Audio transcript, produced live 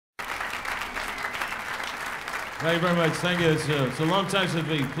Thank you very much. Thank you. It's a long time since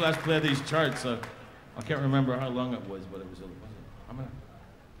we last played these charts. I can't remember how long it was, but it was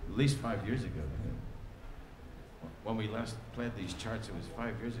at least 5 years ago. When we last played these charts, it was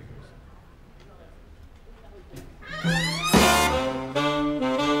 5 years ago.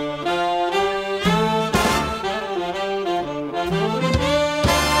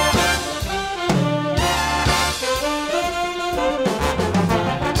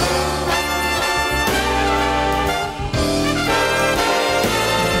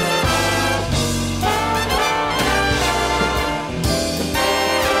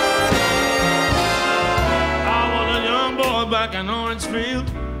 Back in Orangefield,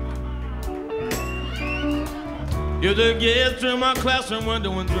 used to get through my classroom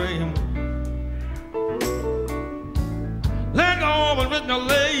window and dream. Let go but with no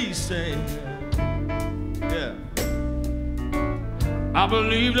lacy. Yeah, I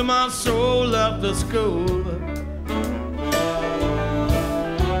believed in my soul after school.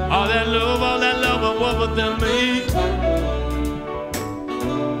 All that love was within me.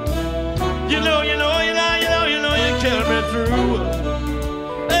 You carried me through,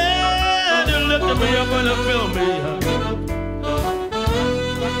 and you lifted me up when you filled me up.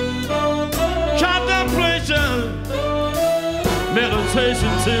 Contemplation,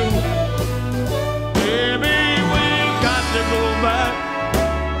 meditation too. Baby, we got to go back,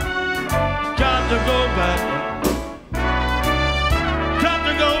 got to go back, got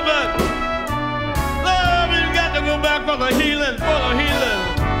to go back. Love, we got to go back for the healing, for the healing.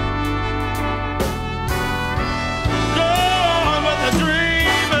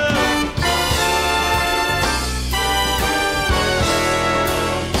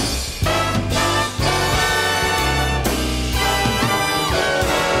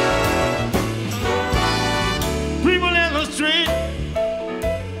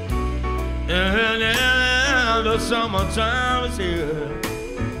 The summertime is here.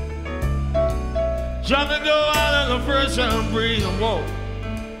 Trying to go out in the fresh and breathe and walk.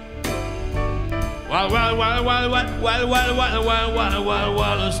 While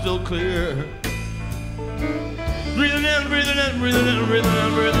it's still clear. Breathing in, breathing in, breathing in, breathing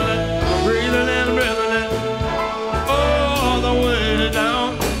in, breathing in, breathing in, breathing in. All the way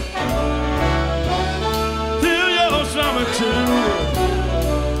down. Feel your stomach too.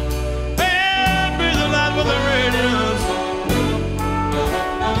 The radiance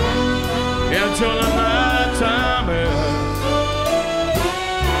until the night time.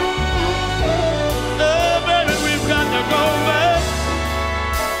 Oh, baby, we've got to go back.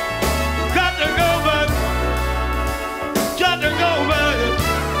 Got to go back. Got to go back.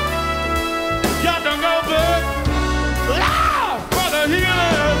 Got to go back. Ah, for the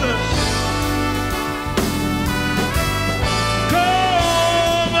healing.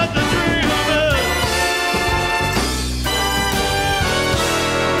 Come at the dream of it.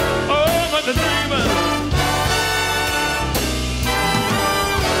 The dreamer.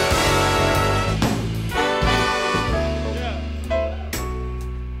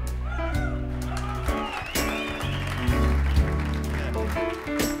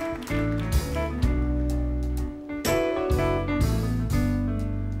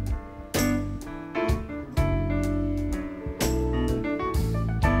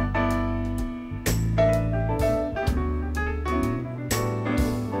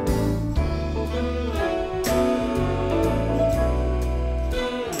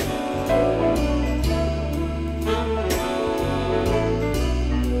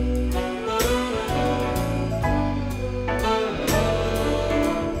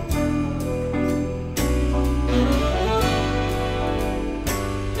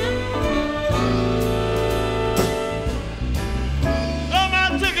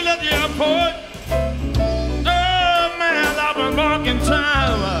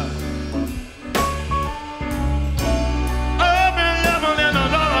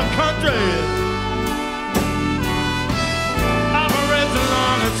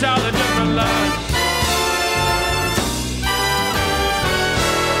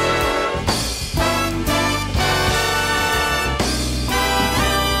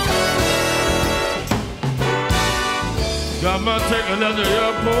 Got my ticket at the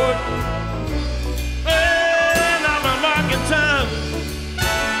airport, and I'm a marking time.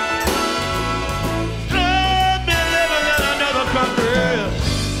 I've been living in another country,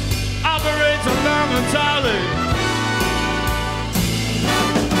 operates along entirely.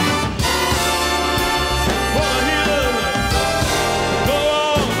 For the healing, go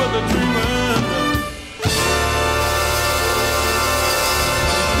on with the dreaming.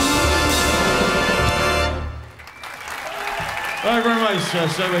 Thank you very much.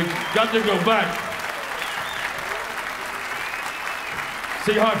 So we got to go back.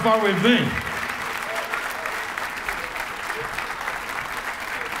 See how far we've been.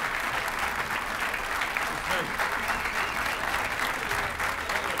 Right.